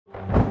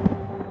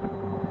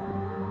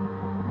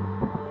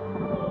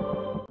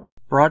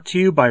Brought to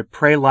you by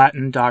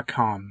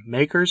PrayLatin.com,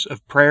 makers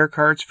of prayer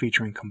cards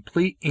featuring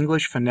complete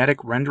English phonetic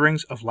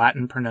renderings of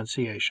Latin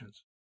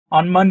pronunciations.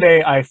 On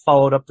Monday, I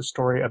followed up the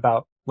story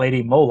about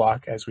Lady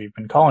Moloch, as we've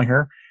been calling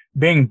her,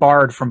 being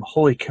barred from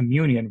Holy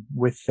Communion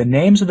with the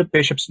names of the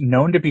bishops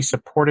known to be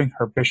supporting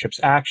her bishop's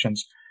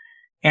actions.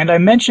 And I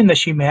mentioned that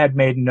she had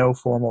made no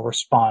formal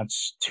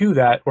response to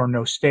that or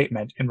no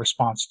statement in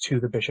response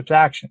to the bishop's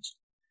actions.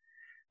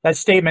 That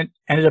statement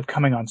ended up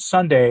coming on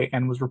Sunday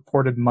and was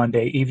reported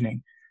Monday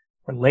evening,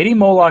 where Lady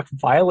Moloch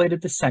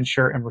violated the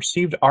censure and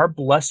received our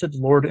blessed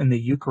Lord in the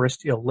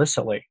Eucharist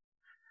illicitly.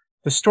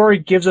 The story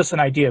gives us an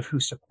idea of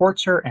who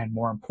supports her and,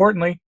 more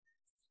importantly,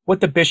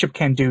 what the bishop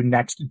can do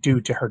next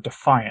due to her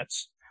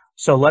defiance.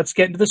 So let's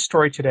get into the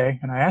story today,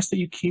 and I ask that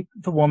you keep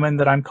the woman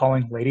that I'm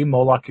calling Lady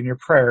Moloch in your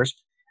prayers,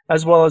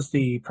 as well as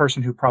the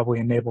person who probably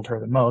enabled her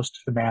the most,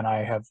 the man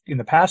I have in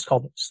the past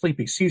called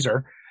Sleepy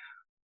Caesar,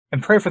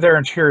 and pray for their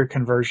interior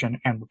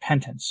conversion and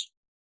repentance.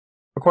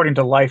 According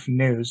to Life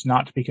News,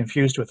 not to be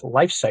confused with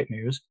LifeSite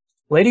News,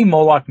 Lady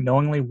Moloch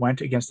knowingly went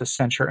against the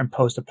censure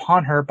imposed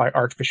upon her by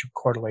Archbishop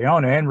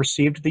Cordileone and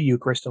received the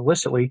Eucharist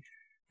illicitly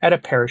at a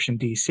parish in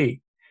D.C.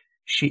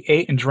 She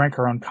ate and drank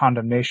her own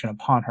condemnation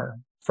upon her.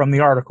 From the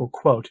article,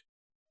 quote,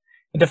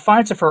 "In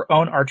defiance of her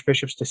own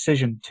Archbishop's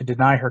decision to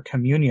deny her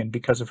communion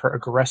because of her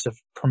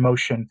aggressive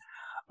promotion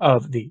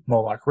of the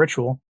Moloch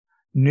ritual,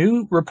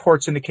 new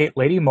reports indicate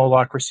Lady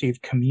Moloch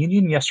received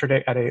communion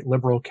yesterday at a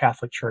liberal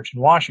Catholic church in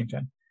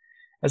Washington.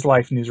 As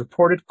Life News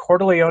reported,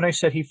 Cordileone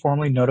said he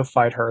formally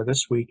notified her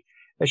this week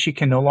that she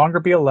can no longer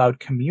be allowed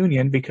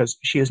communion because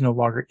she is no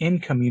longer in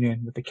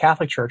communion with the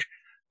Catholic Church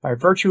by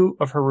virtue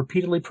of her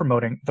repeatedly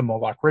promoting the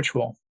Moloch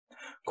ritual.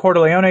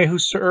 Cordileone, who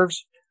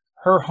serves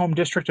her home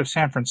district of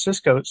San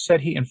Francisco,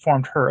 said he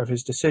informed her of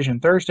his decision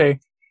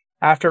Thursday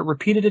after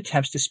repeated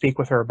attempts to speak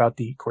with her about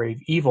the grave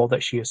evil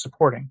that she is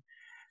supporting.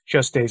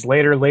 Just days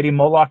later, Lady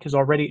Moloch is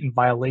already in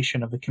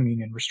violation of the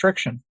communion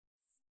restriction.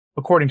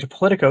 According to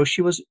Politico,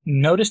 she was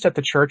noticed at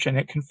the church and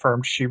it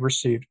confirmed she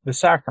received the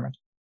sacrament.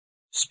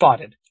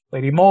 Spotted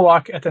Lady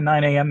Moloch at the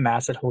 9 a.m.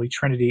 Mass at Holy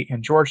Trinity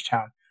in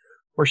Georgetown,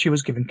 where she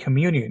was given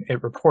communion,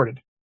 it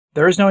reported.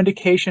 There is no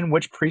indication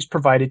which priest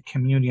provided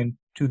communion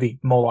to the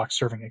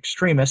Moloch-serving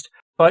extremist,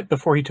 but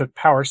before he took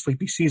power,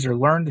 Sleepy Caesar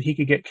learned that he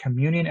could get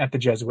communion at the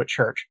Jesuit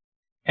church.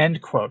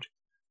 End quote.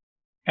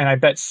 And I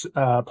bet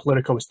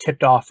Politico was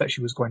tipped off that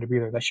she was going to be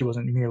there, that she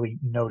wasn't merely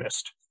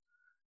noticed.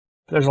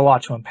 There's a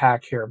lot to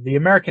unpack here. The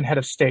American head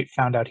of state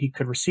found out he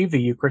could receive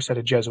the Eucharist at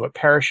a Jesuit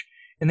parish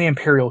in the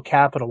imperial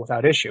capital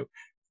without issue.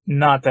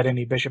 Not that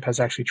any bishop has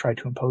actually tried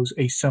to impose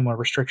a similar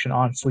restriction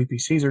on Sleepy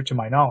Caesar, to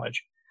my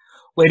knowledge.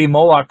 Lady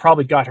Moloch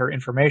probably got her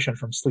information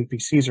from Sleepy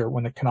Caesar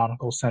when the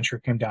canonical censure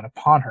came down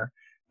upon her,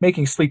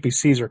 making Sleepy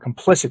Caesar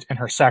complicit in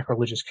her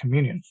sacrilegious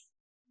communion.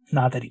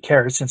 Not that he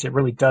cares, since it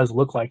really does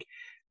look like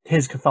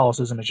his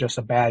Catholicism is just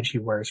a badge he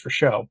wears for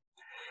show.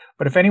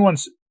 But if anyone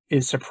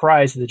is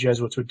surprised that the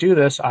Jesuits would do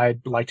this, I'd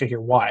like to hear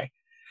why.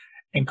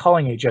 And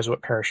calling a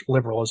Jesuit parish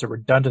liberal is a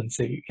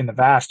redundancy in the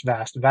vast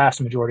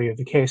majority of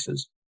the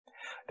cases.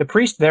 The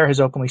priest there has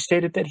openly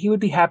stated that he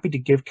would be happy to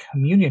give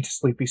communion to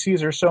Sleepy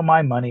Caesar, so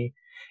my money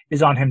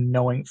is on him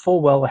knowing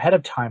full well ahead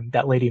of time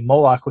that Lady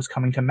Moloch was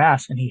coming to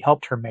Mass and he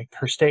helped her make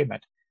her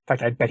statement. In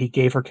fact, I bet he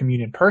gave her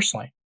communion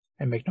personally.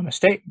 And make no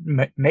mistake,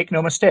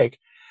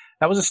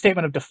 that was a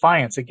statement of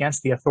defiance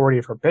against the authority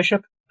of her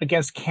bishop,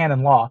 against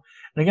canon law,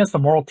 and against the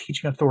moral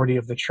teaching authority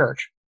of the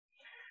church.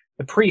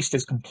 The priest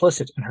is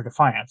complicit in her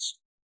defiance.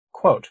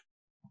 Quote,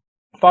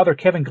 Father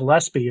Kevin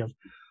Gillespie of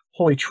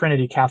Holy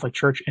Trinity Catholic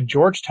Church in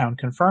Georgetown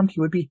confirmed he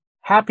would be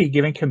happy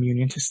giving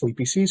communion to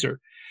Sleepy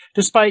Caesar,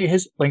 despite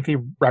his lengthy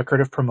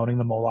record of promoting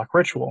the Moloch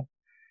ritual.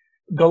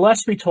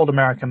 Gillespie told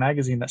America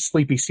Magazine that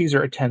Sleepy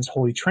Caesar attends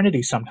Holy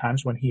Trinity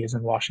sometimes when he is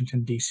in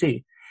Washington,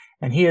 D.C.,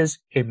 and he is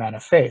a man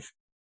of faith.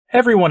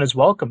 Everyone is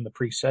welcome, the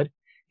priest said.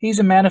 He's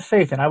a man of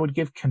faith, and I would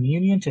give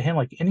communion to him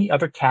like any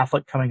other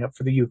Catholic coming up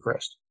for the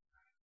Eucharist.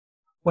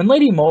 When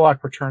Lady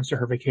Moloch returns to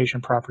her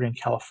vacation property in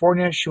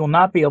California, she will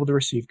not be able to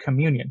receive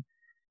communion.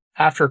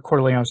 After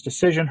Cordileone's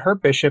decision, her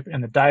bishop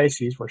in the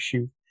diocese where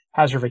she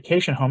has her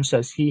vacation home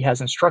says he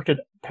has instructed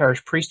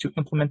parish priests to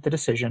implement the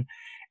decision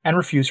and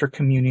refuse her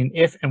communion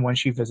if and when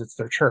she visits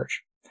their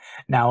church.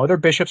 Now, other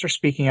bishops are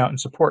speaking out in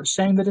support,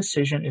 saying the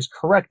decision is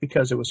correct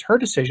because it was her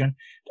decision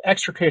to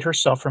extricate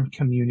herself from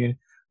communion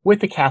with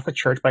the Catholic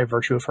Church by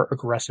virtue of her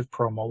aggressive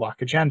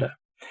pro-Moloch agenda.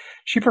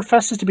 She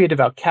professes to be a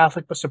devout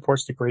Catholic but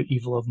supports the great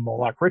evil of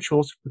Moloch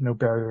rituals with no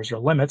barriers or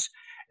limits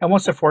and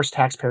wants to force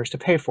taxpayers to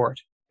pay for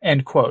it.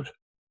 End quote.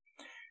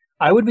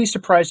 I would be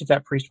surprised if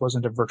that priest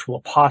wasn't a virtual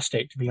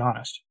apostate, to be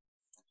honest.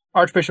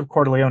 Archbishop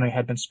Cordileone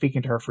had been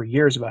speaking to her for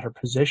years about her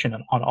position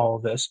on all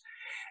of this,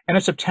 and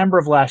in September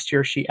of last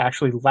year she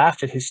actually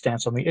laughed at his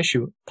stance on the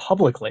issue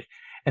publicly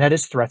and at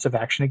his threats of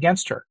action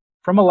against her.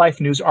 From a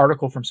Life News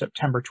article from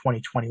September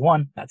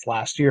 2021, that's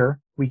last year,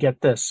 we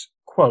get this,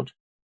 quote,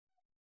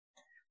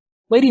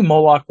 Lady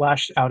Moloch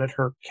lashed out at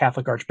her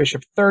Catholic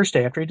Archbishop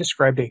Thursday after he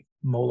described a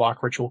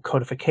Moloch Ritual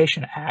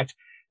Codification Act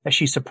that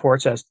she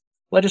supports as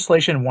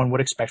legislation one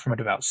would expect from a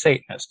devout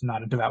Satanist,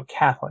 not a devout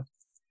Catholic.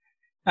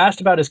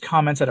 Asked about his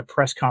comments at a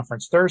press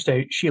conference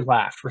Thursday, she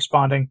laughed,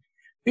 responding,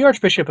 "The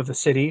Archbishop of the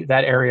city,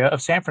 that area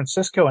of San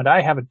Francisco, and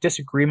I have a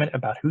disagreement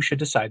about who should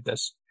decide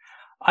this.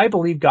 I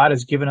believe God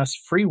has given us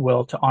free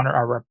will to honor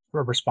our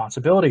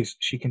responsibilities,"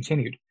 she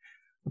continued,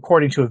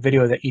 according to a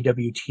video that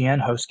EWTN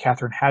host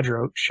Catherine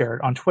Hadrow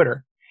shared on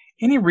Twitter.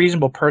 "Any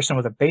reasonable person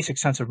with a basic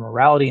sense of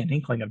morality and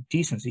inkling of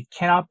decency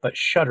cannot but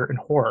shudder in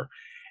horror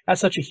at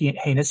such a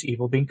heinous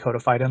evil being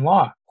codified in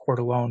law,"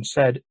 Cordileone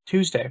said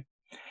Tuesday.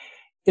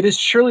 "It is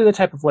surely the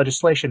type of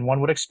legislation one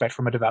would expect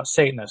from a devout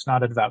Satanist,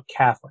 not a devout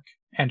Catholic."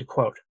 End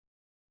quote.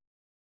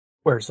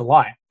 Where's the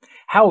lie?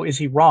 How is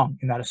he wrong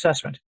in that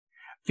assessment?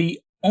 The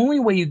only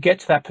way you get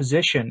to that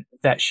position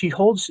that she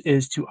holds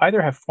is to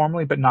either have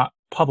formally but not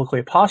publicly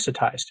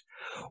apostatized,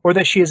 or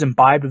that she is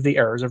imbibed of the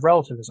errors of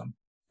relativism.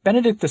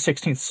 Benedict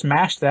XVI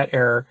smashed that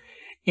error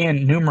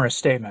in numerous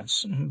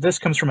statements. This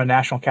comes from a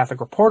National Catholic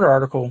Reporter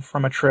article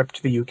from a trip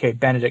to the UK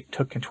Benedict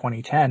took in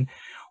 2010,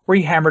 where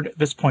he hammered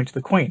this point to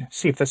the Queen.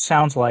 See if this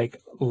sounds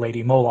like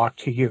Lady Moloch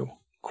to you.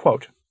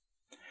 Quote,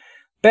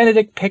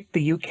 "Benedict picked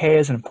the UK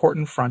as an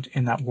important front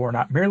in that war,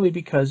 not merely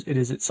because it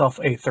is itself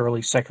a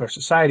thoroughly secular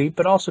society,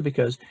 but also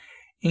because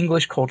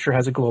English culture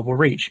has a global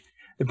reach.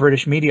 The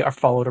British media are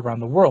followed around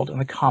the world, and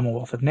the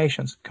Commonwealth of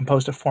Nations,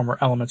 composed of former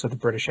elements of the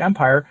British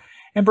Empire,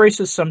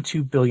 embraces some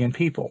 2 billion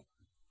people."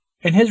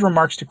 In his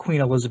remarks to Queen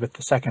Elizabeth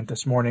II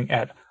this morning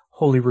at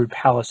Holyrood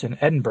Palace in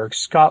Edinburgh,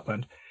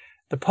 Scotland,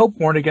 the Pope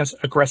warned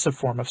against aggressive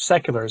form of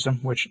secularism,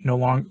 which no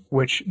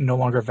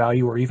longer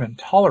value or even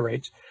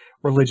tolerates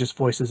religious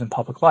voices in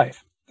public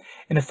life.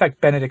 In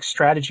effect, Benedict's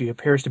strategy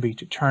appears to be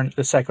to turn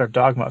the secular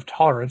dogma of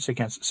tolerance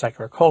against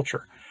secular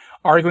culture,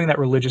 arguing that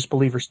religious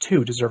believers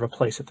too deserve a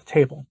place at the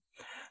table.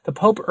 The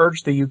Pope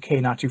urged the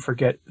UK not to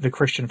forget the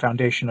Christian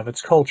foundation of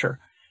its culture,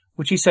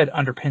 which he said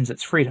underpins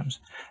its freedoms.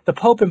 The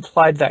Pope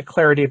implied that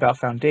clarity about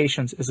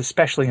foundations is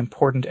especially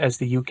important as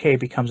the UK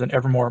becomes an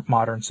ever more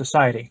modern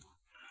society.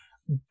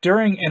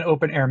 During an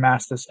open-air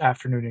mass this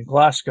afternoon in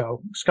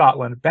Glasgow,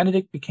 Scotland,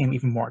 Benedict became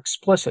even more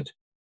explicit.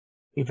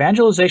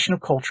 "Evangelization of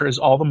culture is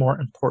all the more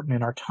important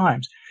in our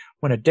times,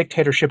 when a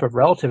dictatorship of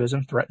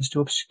relativism threatens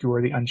to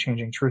obscure the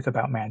unchanging truth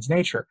about man's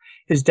nature,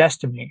 his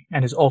destiny,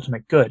 and his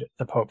ultimate good,"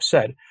 the Pope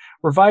said,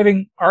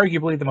 reviving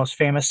arguably the most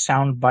famous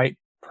soundbite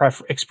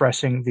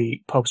expressing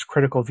the Pope's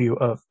critical view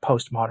of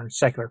postmodern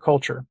secular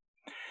culture.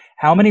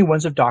 "How many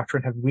winds of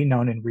doctrine have we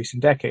known in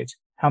recent decades?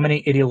 How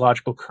many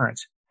ideological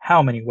currents?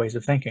 How many ways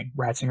of thinking?"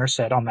 Ratzinger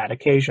said on that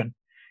occasion.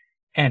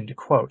 End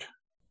quote.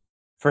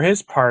 For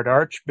his part,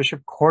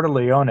 Archbishop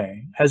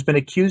Cordileone has been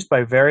accused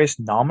by various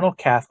nominal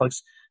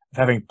Catholics of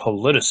having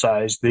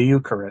politicized the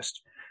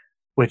Eucharist,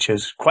 which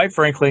is, quite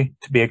frankly,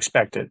 to be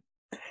expected.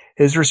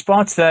 His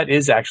response to that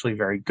is actually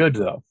very good,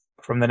 though.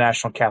 From the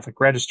National Catholic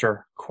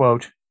Register,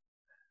 quote,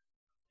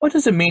 "What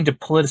does it mean to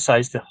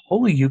politicize the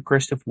Holy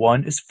Eucharist if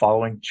one is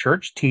following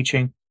church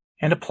teaching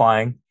and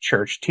applying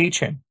church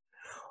teaching?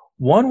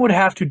 One would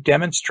have to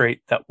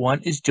demonstrate that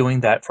one is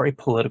doing that for a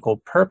political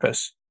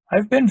purpose.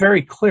 I've been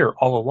very clear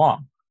all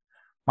along.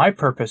 My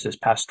purpose is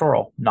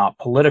pastoral, not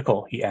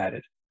political," he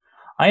added.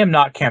 "I am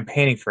not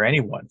campaigning for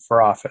anyone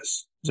for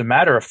office. As a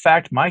matter of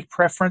fact, my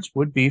preference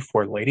would be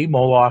for Lady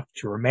Moloch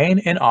to remain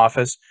in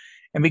office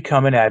and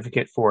become an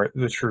advocate for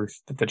the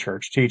truth that the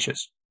Church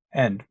teaches."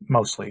 End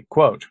mostly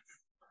quote.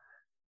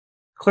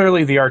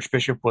 Clearly, the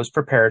Archbishop was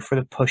prepared for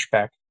the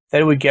pushback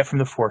that it would get from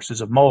the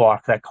forces of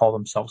Moloch that call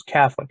themselves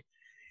Catholic.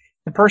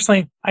 And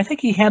personally, I think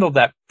he handled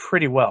that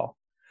pretty well.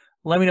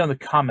 Let me know in the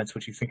comments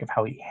what you think of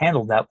how he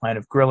handled that line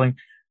of grilling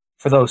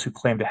for those who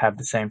claim to have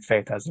the same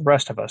faith as the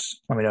rest of us.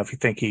 Let me know if you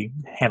think he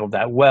handled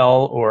that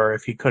well or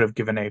if he could have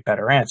given a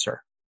better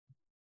answer.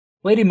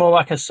 Lady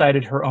Moloch has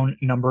cited her own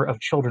number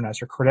of children as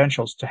her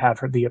credentials to have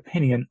the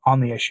opinion on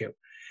the issue,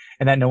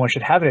 and that no one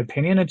should have an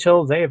opinion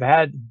until they have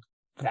had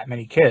that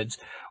many kids,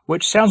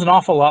 which sounds an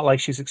awful lot like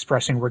she's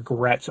expressing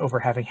regrets over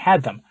having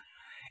had them.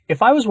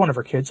 If I was one of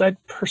her kids,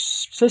 I'd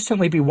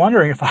persistently be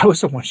wondering if I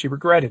was the one she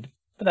regretted,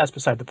 but that's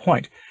beside the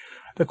point.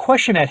 The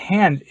question at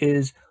hand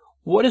is,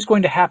 what is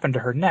going to happen to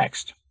her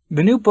next?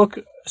 The new Book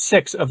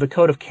 6 of the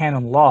Code of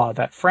Canon Law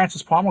that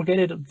Francis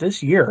promulgated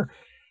this year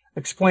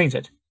explains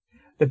it.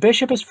 The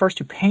bishop is first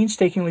to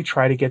painstakingly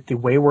try to get the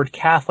wayward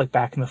Catholic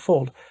back in the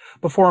fold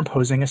before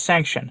imposing a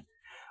sanction,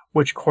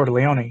 which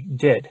Cordileone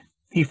did.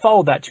 He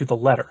followed that to the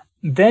letter.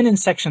 Then in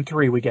Section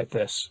 3 we get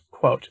this,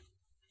 quote,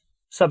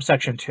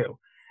 subsection 2.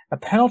 A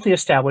penalty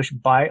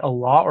established by a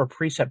law or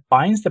precept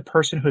binds the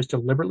person who has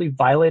deliberately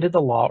violated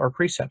the law or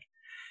precept.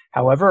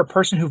 However, a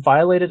person who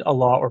violated a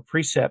law or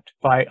precept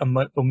by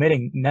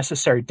omitting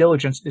necessary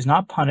diligence is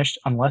not punished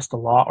unless the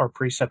law or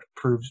precept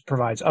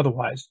provides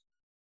otherwise.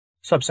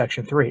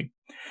 Subsection 3.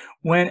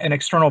 When an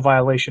external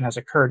violation has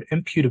occurred,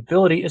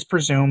 imputability is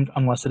presumed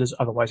unless it is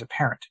otherwise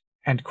apparent.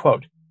 End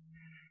quote.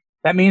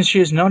 That means she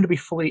is known to be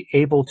fully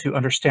able to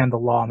understand the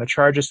law and the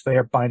charges they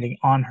are binding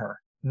on her.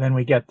 And then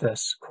we get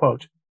this,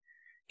 quote,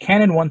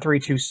 Canon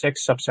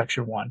 1326,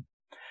 subsection 1.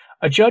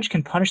 A judge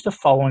can punish the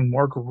following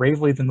more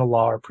gravely than the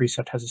law or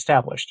precept has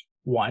established.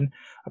 1.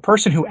 A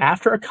person who,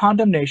 after a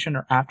condemnation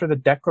or after the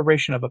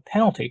declaration of a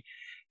penalty,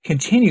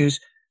 continues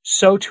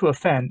so to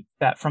offend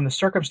that from the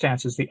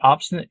circumstances the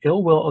obstinate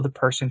ill will of the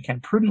person can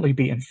prudently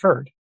be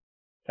inferred.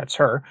 That's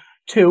her.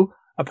 2.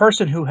 A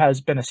person who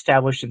has been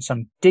established in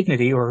some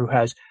dignity or who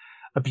has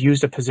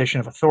abused a position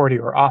of authority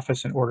or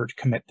office in order to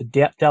commit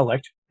the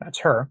delict. That's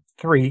her.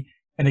 3.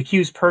 An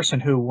accused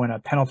person who, when a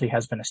penalty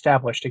has been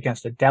established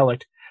against a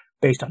delict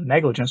based on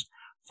negligence,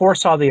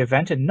 foresaw the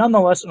event and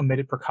nonetheless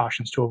omitted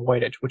precautions to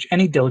avoid it, which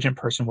any diligent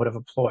person would have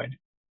employed.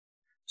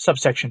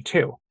 Subsection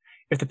 2.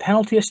 If the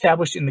penalty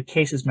established in the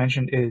cases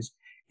mentioned is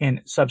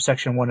in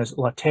subsection 1 is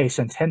late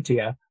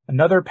sententia,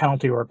 another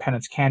penalty or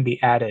penance can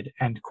be added,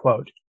 end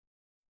quote.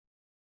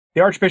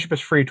 The Archbishop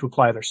is free to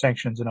apply other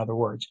sanctions, in other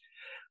words.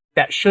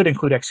 That should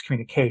include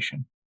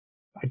excommunication.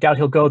 I doubt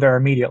he'll go there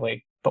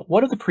immediately, but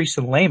what of the priests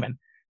and laymen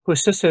who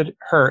assisted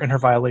her in her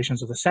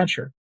violations of the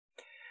censure?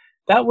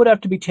 That would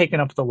have to be taken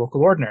up with the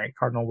local ordinary,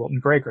 Cardinal Wilton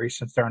Gregory,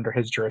 since they're under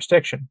his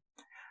jurisdiction,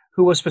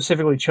 who was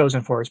specifically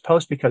chosen for his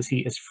post because he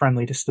is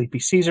friendly to Sleepy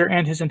Caesar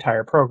and his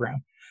entire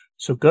program.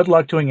 So good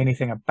luck doing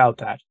anything about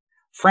that.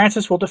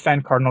 Francis will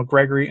defend Cardinal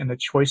Gregory and the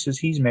choices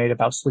he's made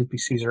about Sleepy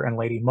Caesar and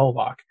Lady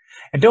Moloch.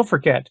 And don't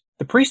forget,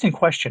 the priest in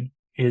question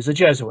is a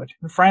Jesuit,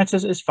 and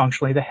Francis is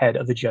functionally the head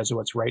of the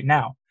Jesuits right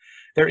now.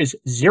 There is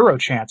zero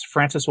chance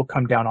Francis will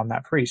come down on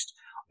that priest,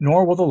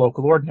 nor will the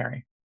local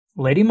ordinary.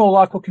 Lady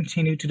Moloch will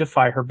continue to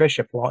defy her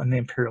bishop while in the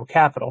imperial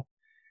capital.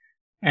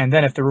 And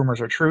then, if the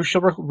rumors are true,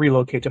 she'll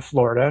relocate to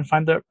Florida and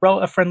find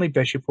a friendly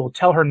bishop who will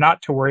tell her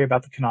not to worry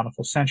about the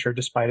canonical censure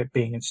despite it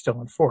being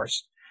still in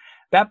force.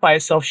 That by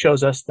itself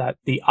shows us that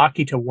the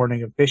Akita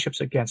warning of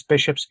bishops against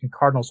bishops and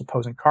cardinals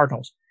opposing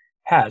cardinals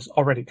has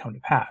already come to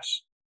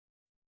pass.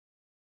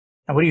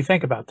 Now, what do you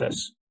think about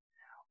this?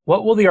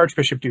 What will the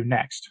Archbishop do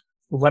next?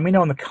 Let me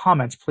know in the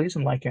comments, please,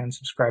 and like and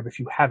subscribe if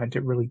you haven't.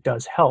 It really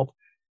does help.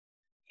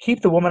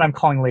 Keep the woman I'm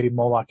calling Lady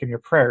Moloch in your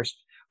prayers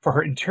for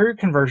her interior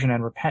conversion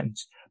and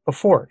repentance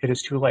before it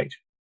is too late.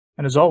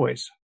 And as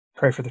always,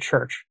 pray for the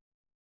Church.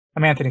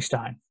 I'm Anthony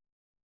Stine.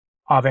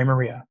 Ave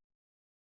Maria.